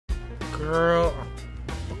girl.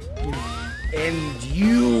 And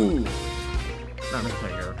you. Nah, let's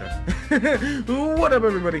play Erica. What up,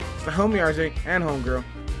 everybody? It's the homie RJ and homegirl.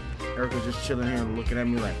 Erica's just chilling here and looking at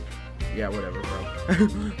me like, yeah, whatever, bro.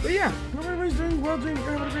 But yeah, hope everybody's doing well, having a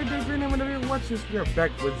great day, great night, whenever you watch this. We are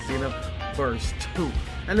back with Xenoverse 2.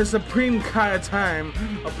 And the Supreme Kai time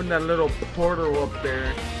up in that little portal up there.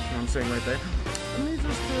 You know what I'm saying right there. It needs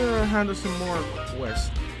us to handle some more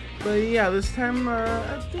quests. But yeah, this time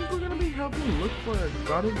I think we're gonna be helping look for a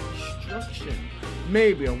god of destruction.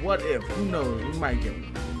 Maybe a what if, who knows, we might get one.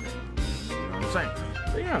 You know what I'm saying?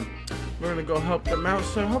 But yeah, we're gonna go help them out.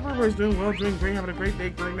 So I hope everybody's doing well, doing great, having a great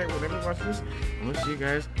day, great night, whenever you watch this. And we'll see you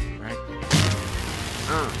guys right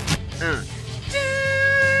there.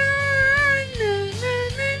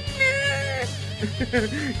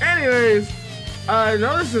 Anyways,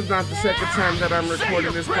 no, this is not the second time that I'm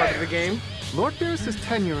recording this part of the game. Lord Beerus'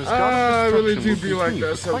 tenure as I god of really destruction do be like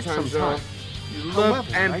that sometimes, y'all. You love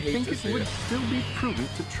and I hate think to it see would it. still be prudent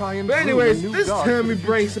to try and But anyways, a new this god time we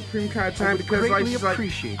bring Supreme Kai time because like she's like,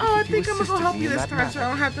 oh, I think I'm gonna go help you this time, so I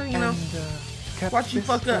don't have to, you know, watch you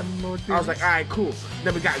fuck up. I was like, alright, cool.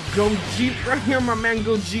 Then we got Gogeta right here, my man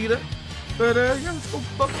Gogeta. But yeah, let's go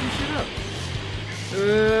fuck some shit up.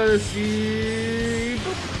 Let's see,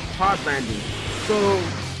 hard landing. So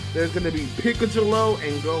there's gonna be Pikachu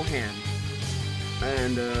and Gohan.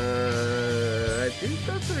 And I think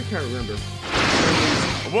that's what I can't remember.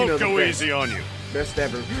 I won't go easy on you. Best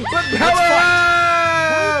ever. But power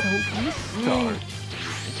up! Start.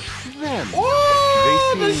 Them.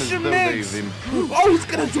 Oh, They the seem as though they've improved. Oh, he's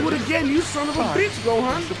gonna do it again, you son of a bitch,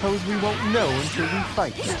 Gohan. Suppose we won't know until we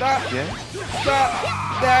fight. Stop. Yeah? Stop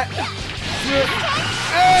that.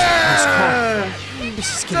 This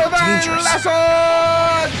is getting dangerous.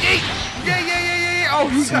 Yeah. Oh,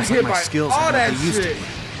 he got hit by all that shit.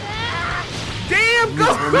 Damn,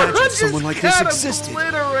 Gohan someone like this existed.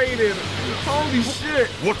 Obliterated. Holy shit.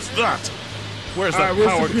 What's that? Where's that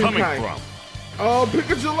power coming from? Oh,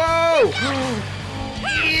 Pikachu!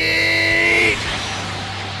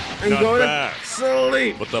 And Not go bad. to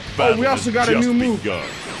sleep. But the battle we also got a just new move. begun.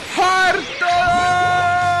 Hardo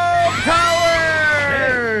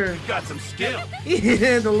power! Hey, you got some skill.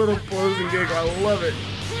 Yeah, the little posing gig. I love it.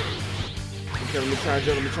 Okay, let me charge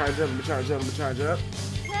up. Okay,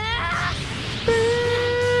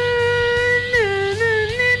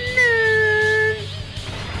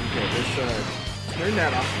 let's turn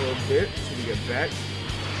that off a little bit so we get back.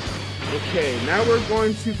 Okay, now we're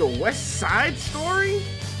going to the West Side story.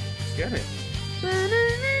 Let's get it.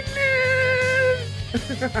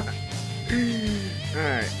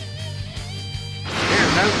 Alright.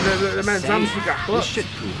 Damn, that man Zombies got hooked.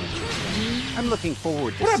 I'm looking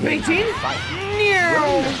forward to What up, 18?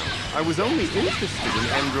 I was only interested in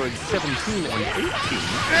androids 17 and 18.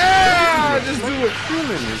 Yeah, just do it.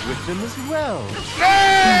 Krillin is with them as well.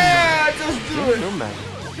 Yeah, just do it. No matter.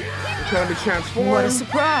 We're trying to transform. What a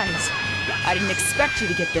surprise. I didn't expect you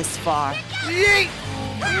to get this far. Yeet.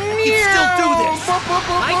 You can still do this.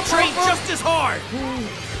 I trained just as hard.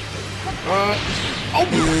 Oh,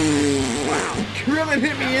 wow. Krillin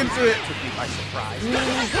hit me into it. Took me by surprise.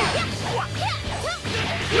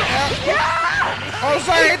 Oh,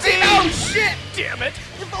 sorry, it's oh shit! Damn it!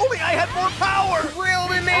 If only I had more power!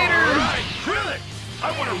 Krillinator! Alright, Krillin!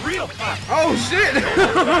 I want a real fight! Oh shit!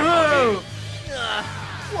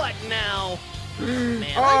 What now?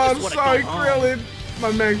 Man, Oh, I'm sorry, Krillin.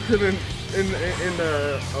 My man Krillin in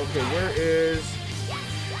the okay,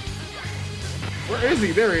 where is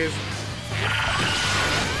he? There he is.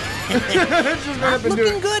 Just run up and do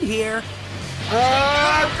looking it. good here. I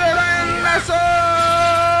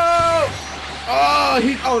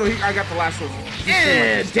got the last one.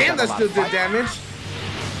 Yeah, damn, that still did damage.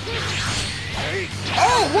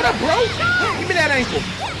 Oh, what up, bro? Give me that ankle.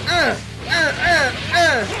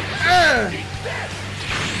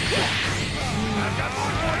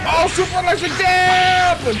 Oh, super electric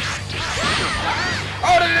dab!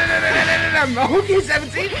 Oh, okay,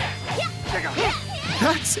 17.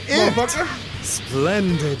 That's it. Motherfucker.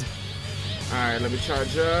 Splendid. All right, let me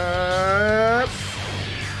charge up.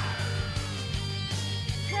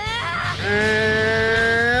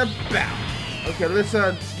 And bow. Okay, let's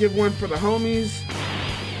give one for the homies.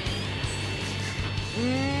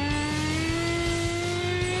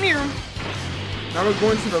 Now we're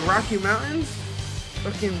going to the Rocky Mountains.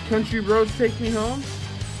 Fucking country roads take me home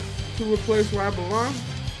to a place where I belong.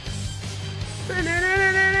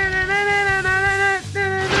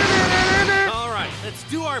 All right, let's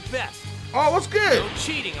do our best. Oh, what's good? No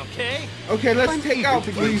cheating, okay? Okay, let's I'm take eager out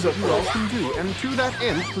to these gauge up, what you all can do, and to that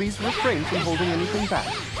end, please refrain from holding anything back.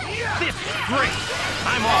 This is great.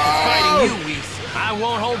 I'm all for fighting I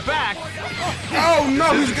won't hold back. Oh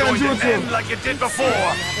no, he's gonna do it to him. Like it did before.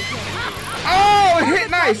 Oh, it hit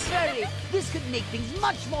nice. This could make things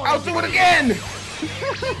much more. I'll do it again.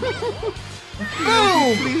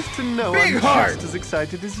 Boom. Pleased to know Big I'm heart. just as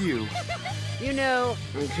excited as you. You know,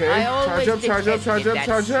 Okay, I always charge up, detested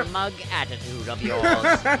charge that up. smug attitude of yours.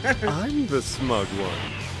 I'm the smug one.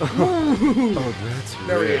 Oh, that's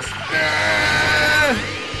There he rare. is.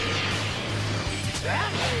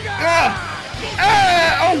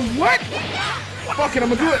 Oh, what? Fuck it, I'm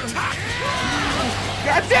gonna do it.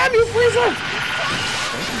 God damn you, Frieza!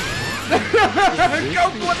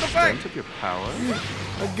 Goku, what the fuck? Extent of your power.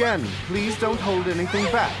 Again, please don't hold anything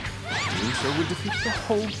back. Doing so would defeat the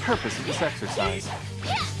whole purpose of this exercise.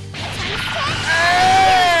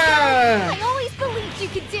 Ah! I always believed you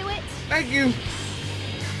could do it. Thank you.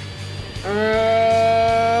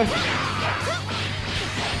 Oh,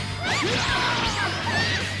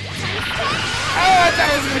 I thought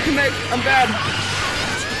I was gonna connect. I'm bad.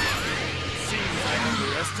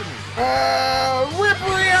 Rip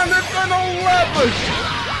around the tunnel level.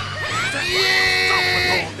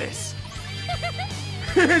 Yeah. All this.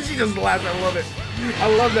 She just laughed. I love it. I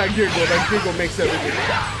love that giggle. That giggle makes everything.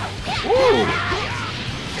 Woo!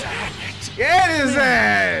 Get his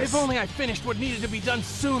ass! If only I finished what needed to be done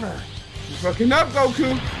sooner. You fucking up,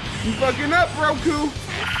 Goku. You fucking up, Roku.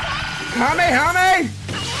 Hame!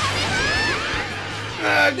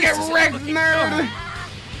 Get wrecked, nerd!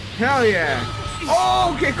 Hell yeah.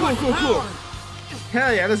 Oh, okay, cool.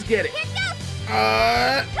 Hell yeah, let's get it.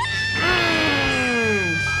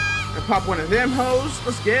 And pop one of them hoes.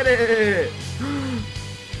 Let's get it.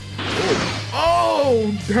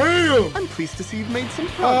 Oh, damn. I'm pleased to see you've made some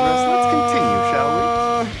progress. Let's continue,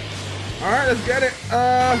 shall we? Alright, let's get it.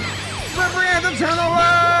 Slippery and the turtle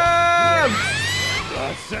love!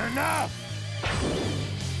 That's enough.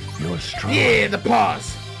 You're strong. Yeah, the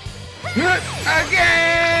pause.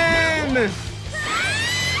 Again!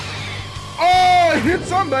 Oh, it hit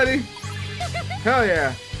somebody. Hell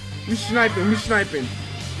yeah. We sniping.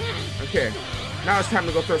 Okay. Now it's time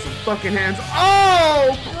to go throw some fucking hands.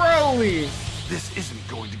 Oh, Broly! This isn't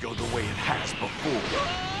going to go the way it has before.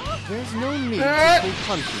 There's no need to pull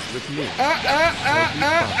punches with me.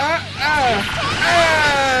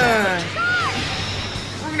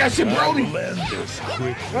 Look at that shit, Broly.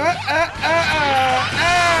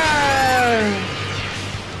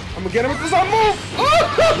 I'm gonna get him with this on move.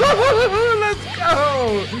 Let's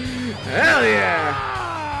go. Hell yeah.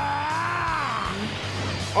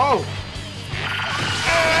 Oh.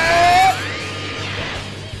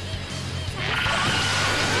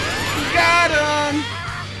 Got him.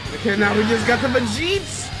 Okay, now we just got the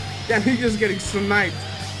Vegets. Damn, he's just getting sniped.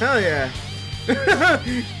 Hell yeah.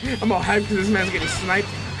 I'm all hyped because this man's getting sniped.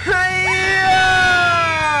 Hi-ya!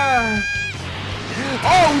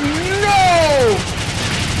 Oh no!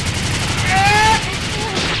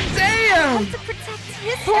 Damn! To protect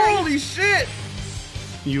history. Holy shit!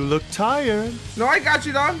 You look tired. No, I got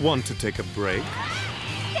you, dog. Want to take a break?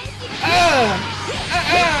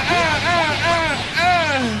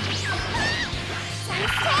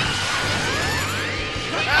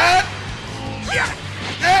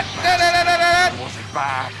 Wasn't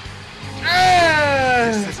bad.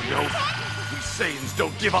 This isn't over. We Saiyans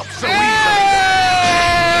don't give up so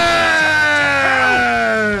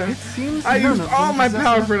It seems I none used of all them my possess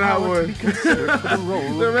power enough for that power to one. be considered for the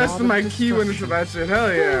role The of rest God of my of key went into that shit.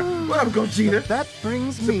 Hell yeah. What up, Gogeta? That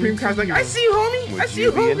brings me Supreme to Kai's like, you. I see you, homie. I Would see you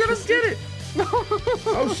you, be homie. Let's get it.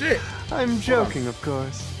 Oh shit. I'm joking, of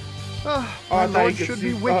course. My Oh, I thought lord you could should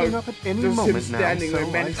see, be waking up at any just him moment now, standing so there I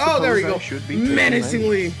menacing. Oh, there we suppose go. I should be taking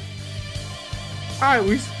Menacingly. Alright,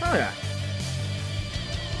 Whis. Hell yeah.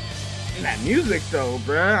 And that music, though,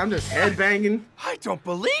 bruh. I'm just headbanging. I don't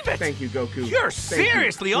believe it. Thank you, Goku. You're Thank you.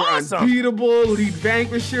 seriously You're awesome. Unbeatable, lead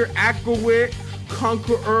vanquisher, Aquawit,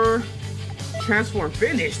 Conqueror, transform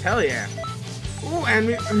finished. Hell yeah. Ooh, and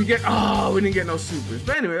we get, oh, we didn't get no supers.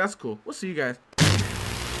 But anyway, that's cool. We'll see you guys.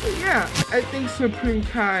 But yeah, I think Supreme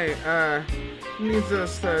Kai needs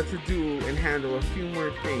us to do and handle a few more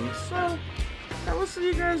things. So, I will see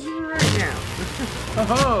you guys right now.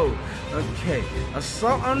 Oh, okay.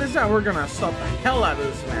 Assault on this out. We're gonna assault the hell out of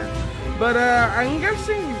this man. But I'm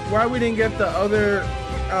guessing why we didn't get the other,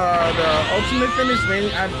 the ultimate finish.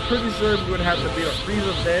 Maybe I'm pretty sure we would have to beat a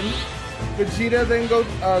Frieza then Vegeta then Goku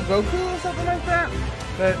or something like that.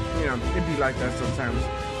 But you know, it'd be like that sometimes.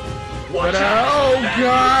 But oh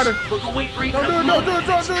god! Don't do it! Don't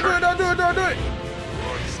do it!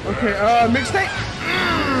 Okay, mixtape.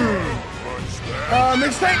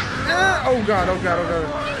 Mixtape. Oh god!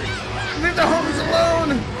 Leave the homies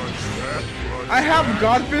alone. I have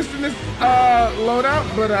God Fist in this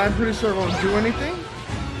loadout, but I'm pretty sure it won't do anything.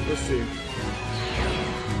 Let's see.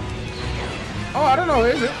 Oh, I don't know,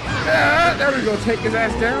 is it? There we go. Take his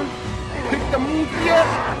ass down. Pick the monkey up.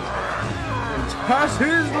 And toss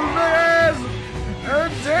his ass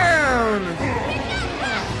down.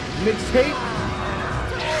 Mixtape.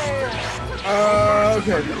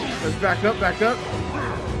 Okay. Let's back up, back up.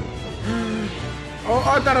 Oh,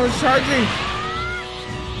 I thought I was charging.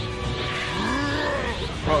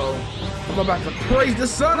 Uh-oh. I'm about to praise the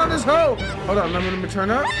sun on this hoe. Hold on, let me turn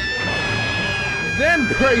up. Then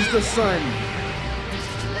praise the sun.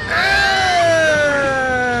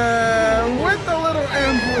 With the little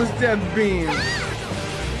Emperor's death beam.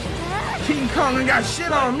 King Kong ain't got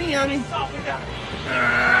shit on me, honey.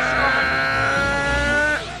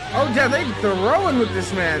 Oh, yeah, they throwing with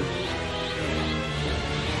this man.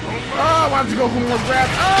 Oh, I want to go for more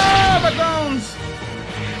grabs. Oh, my bones.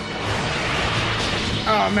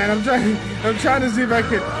 Oh man, I'm trying to see if I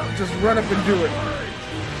can just run up and do it.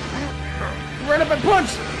 Run up and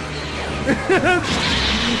punch.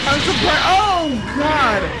 I'm surprised. Oh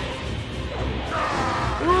God.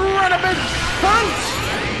 Run up and punch.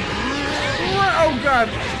 Oh God.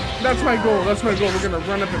 That's my goal. That's my goal. We're gonna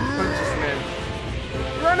run up and punch this man.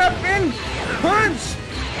 Run up and punch.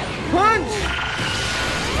 Punch.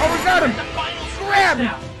 Oh, we got him. Grab.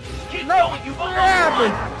 No,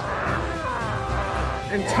 grab.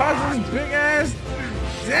 And toss his big ass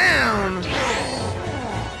down.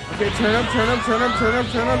 Okay, turn up, turn up, turn up, turn up,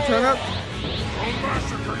 turn up, turn up.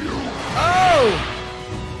 Oh!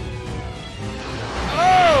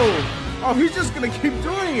 Oh! Oh, he's just gonna keep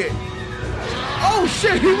doing it. Oh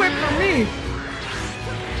shit, he went for me.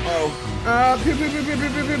 Oh. Pew, pew, pew, pew, pew,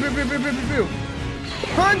 pew, pew, pew, pew, pew, pew, pew.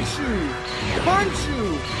 Punch you! Punch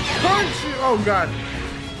you! Punch you! Oh God.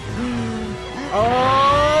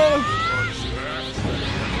 Oh!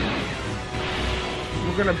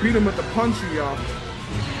 We're gonna beat him with the punch you, y'all.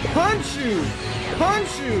 Punch you!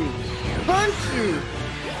 Punch you! Punch you!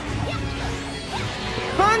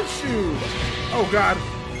 Punch you! Oh God.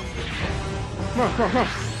 Come on, come on, come on.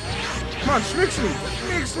 Come on, mix me!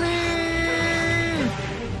 Mix me!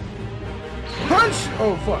 Punch!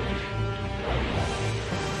 Oh, fuck.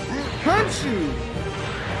 Punch you!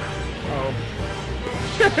 Oh.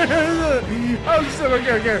 Oh shit,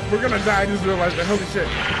 okay. We're gonna die, I just realized that. Holy shit.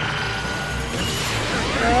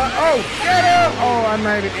 Oh, get him! Oh, I'm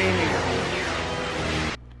not even aiming.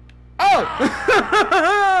 Oh!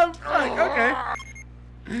 Fuck, okay.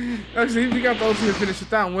 Actually, we got the ultimate finish with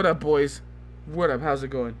that one. What up, boys? What up? How's it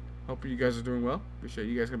going? Hope you guys are doing well. Appreciate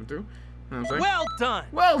you guys coming through. You know what I'm saying? Well done.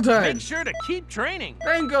 Well done. Make sure to keep training.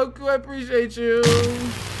 Thank Goku, I appreciate you.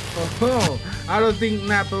 Oh, I don't think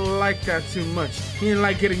Nappa liked that too much. He didn't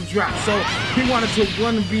like getting dropped, so he wanted to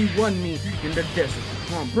 1v1 me in the desert.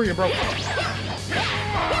 Come on, bring it, bro.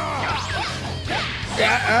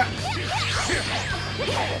 Yeah.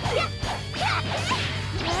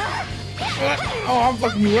 Oh, I'm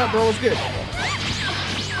fucking you up, bro. What's good?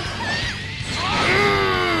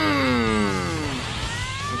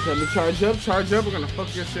 Okay, let me charge up, charge up. We're gonna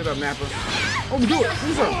fuck your shit up, Nappa. Oh, do it.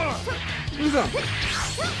 Do something. Do something.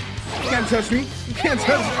 You can't touch me. You can't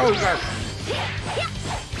touch me. Oh, God.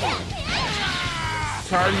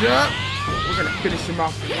 Charge up. We're gonna finish him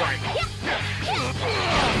off right.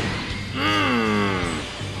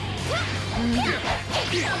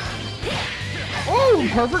 Oh,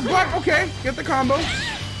 perfect block. Okay, get the combo.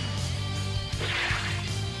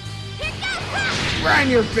 Right in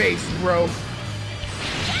your face, bro.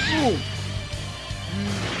 Ooh.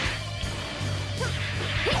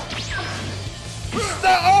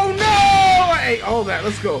 Oh no! I ate all that.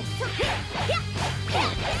 Let's go.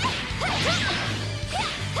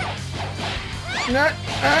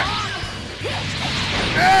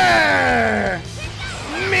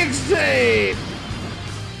 Mixtape.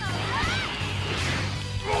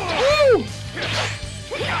 Woo!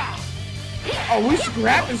 Oh, we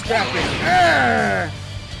scrapping.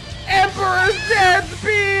 Emperor's Death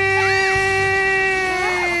Beam!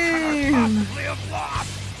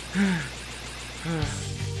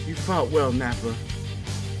 You fought well, Nappa,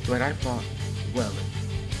 but I fought well.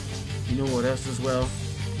 You know what else as well?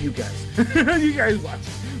 You guys. You guys watch.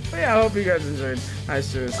 But yeah, I hope you guys enjoyed. I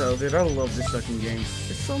sure as hell did. I love this fucking game.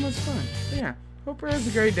 It's so much fun. But yeah, hope everyone's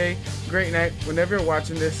a great day, great night. Whenever you're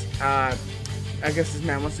watching this, I guess this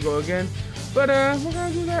man wants to go again. But we're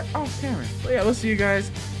gonna do that off camera. But yeah, we'll see you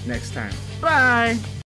guys next time. Bye!